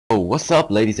What's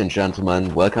up, ladies and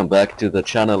gentlemen? Welcome back to the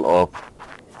channel of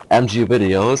MG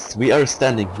Videos. We are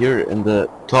standing here in the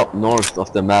top north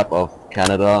of the map of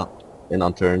Canada in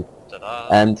Unturned.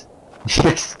 And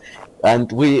yes,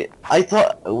 and I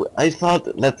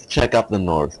thought let's check up the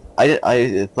north.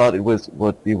 I thought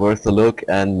would be worth a look,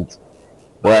 and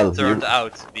well, it turned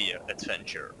out to be an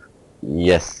adventure.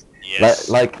 Yes. Yes.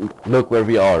 Like, look where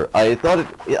we are. I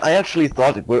actually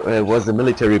thought it was a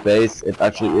military base. It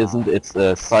actually isn't. It's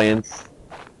a science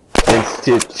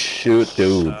institute,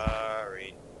 dude.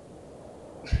 Sorry.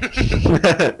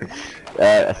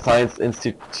 A science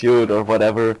institute or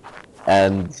whatever.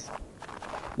 And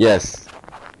yes,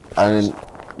 I mean,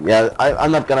 yeah,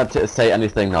 I'm not gonna say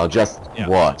anything now. Just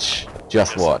watch.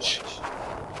 Just watch.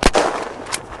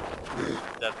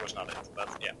 That was not it,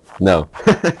 but yeah. No,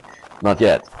 not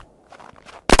yet.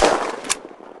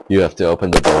 You have to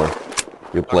open the door.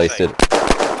 You placed it.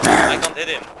 I can't hit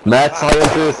him. Mad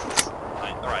scientists!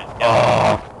 Alright,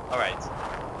 yeah. Alright.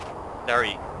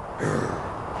 Larry.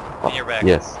 In your back.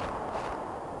 Yes.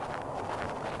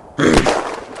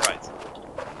 Alright.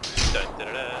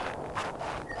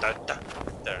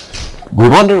 We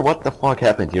wonder what the fuck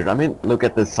happened here. I mean, look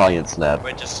at the science lab.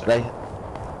 Wait just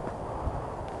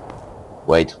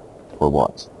Wait. For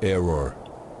what? Error.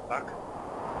 Fuck.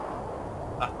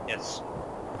 Ah, yes.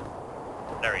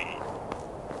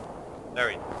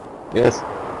 Larry. Yes.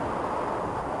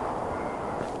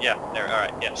 Yeah, there,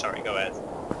 alright, yeah, sorry, go ahead.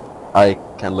 I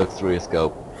can look through your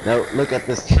scope. Now look at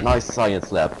this nice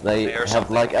science lab. They have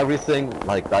like everything,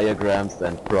 like diagrams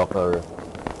and proper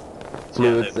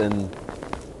fluids in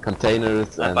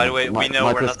containers and by the way, we know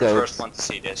we're not the microscopes. first one to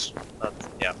see this, but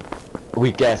yeah.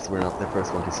 We guess we're not the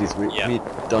first one to see this. We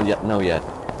don't yet know yet.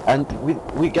 And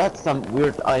we got some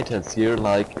weird items here,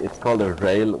 like it's called a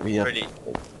rail. We have Really?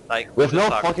 Like, we have no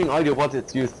fucking idea what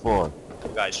it's used for.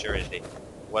 Guys, seriously,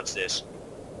 what's this?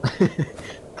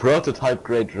 Prototype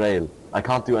grade rail. I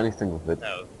can't do anything with it.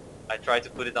 No, I tried to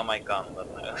put it on my gun, but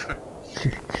no.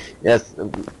 Yes,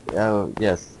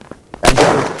 yes. And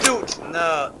Dude,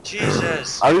 no,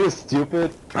 Jesus! are you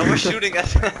stupid? I was shooting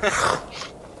at.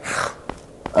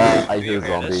 I hear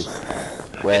zombies.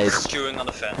 Wait. It's chewing on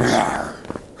the fence.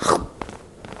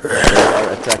 They are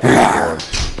attacking the door.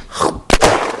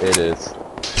 It is.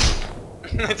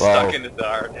 It's Wow. stuck in the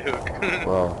dark, dude.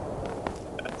 Well.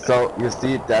 So you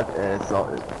see that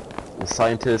the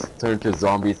scientists turn to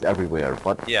zombies everywhere,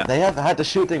 but they have had a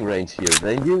shooting range here.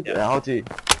 They knew how to.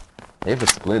 They have a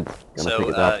splint. Gonna pick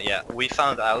it up. Yeah, we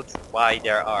found out why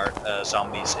there are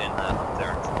zombies in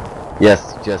Unturned.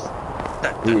 Yes, just.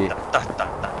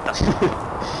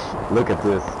 Look at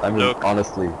this. I mean,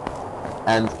 honestly,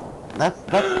 and that's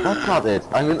not it.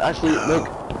 I mean, actually, look.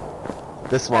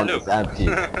 This one is empty.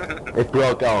 It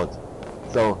broke out.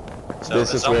 So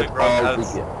this is where it all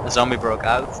began. A zombie broke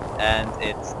out and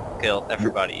it killed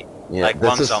everybody. Yeah, like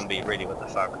one zombie, really, what the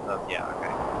fuck? But yeah,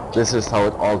 okay. This is how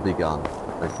it all began,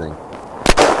 I think.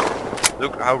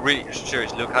 Look how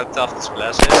serious, look how tough this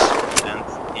glass is, and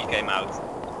he came out.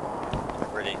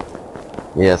 Really.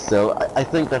 Yeah, so I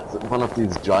think that's one of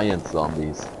these giant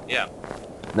zombies. Yeah.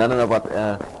 No, but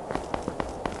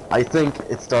I think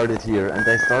it started here, and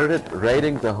they started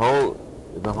raiding the whole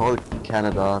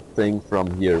Canada thing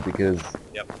from here because.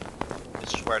 Yep.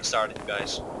 This is where it started,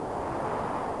 guys.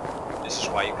 This is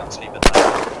why you can't sleep at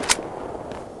night.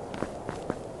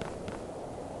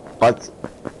 But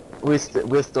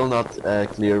we're still not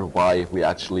clear why we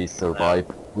actually survive.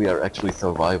 No. We are actually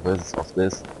survivors of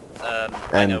this.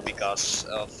 I know because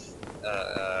of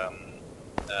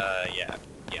yeah.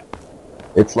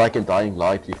 It's like in Dying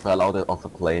Light, we fell out of a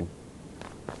plane.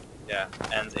 Yeah,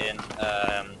 and in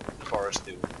Forest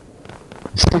 2.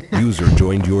 User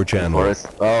joined your channel. Forest.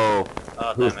 Oh,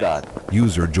 who's that?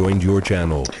 User joined your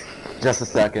channel. Just a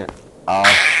second.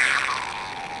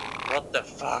 What the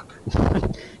fuck?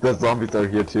 The zombies are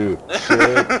here too.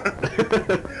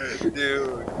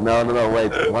 Dude. No,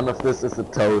 wait. One of this is a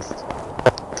toast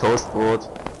board.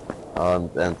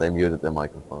 And they muted their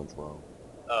microphone as well.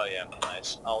 Oh yeah,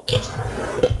 nice. I'll just...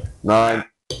 9.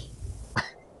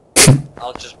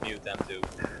 I'll just mute them too.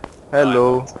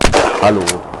 Hello. Hello.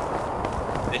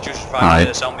 Did you survive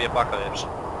the zombie apocalypse?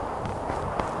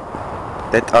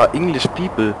 That are English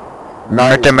people.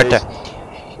 Nein,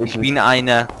 Ich bin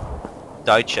eine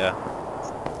Deutsche.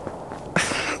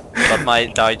 But my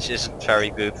Dutch isn't very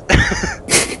good.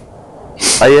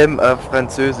 I am a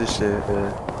französische.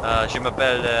 Je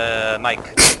m'appelle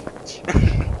Mike.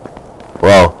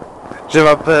 Wow. Je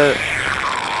m'appelle.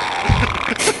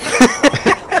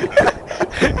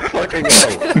 Fucking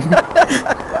hell.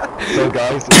 So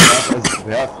guys,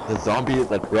 we have the zombie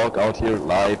that broke out here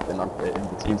live in the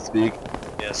TeamSpeak.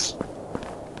 Yes.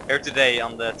 Here today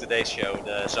on the Today's Show,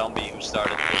 the zombie who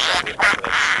started the zombie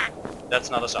apocalypse. That's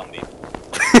not a zombie.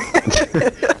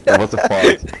 That was a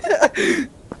fart. Right,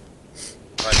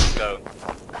 let's go.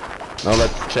 Now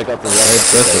let's check out the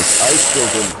rest of the I still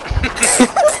didn't.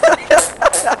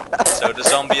 So the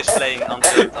zombie is playing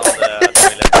Unturned on the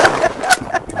toilet.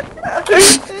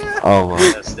 Oh man,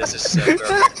 Yes, this is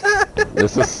perfect.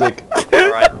 this is sick.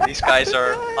 Alright, these guys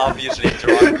are obviously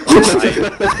drunk.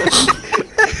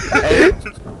 Ey,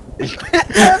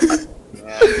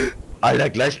 Yeah. Alter,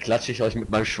 gleich klatsche ich euch mit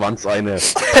meinem Schwanz eine.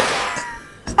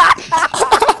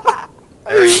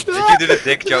 Harry, did you do the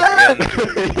dick joke again?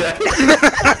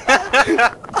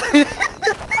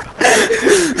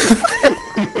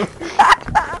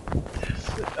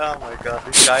 Oh my god,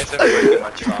 these guys have way too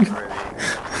much fun, really.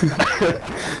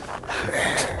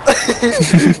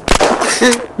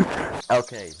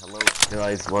 Okay, hello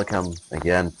guys, welcome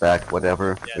again, back,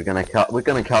 whatever. Yeah. We're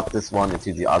gonna cut this one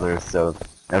into the other, so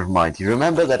never mind. You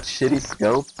remember that shitty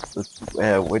scope,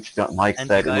 which Mike And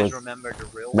said you it guys was? remember the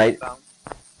real Mate. one found?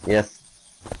 Yes.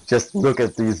 Just look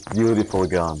at these beautiful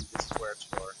guns. This is where it's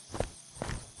for.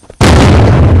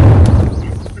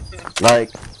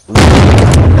 Like,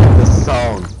 the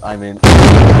sound. I mean.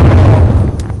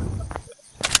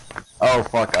 Oh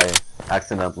fuck! I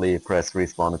accidentally pressed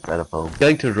respawn instead of home.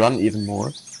 Going to run even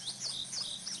more.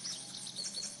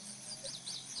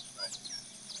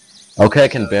 Okay, I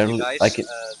can barely. Guys, I can.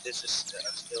 this is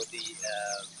still the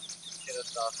killer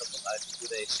startup, but I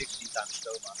put a 16 times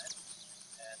scope on it.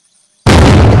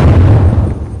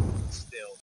 And still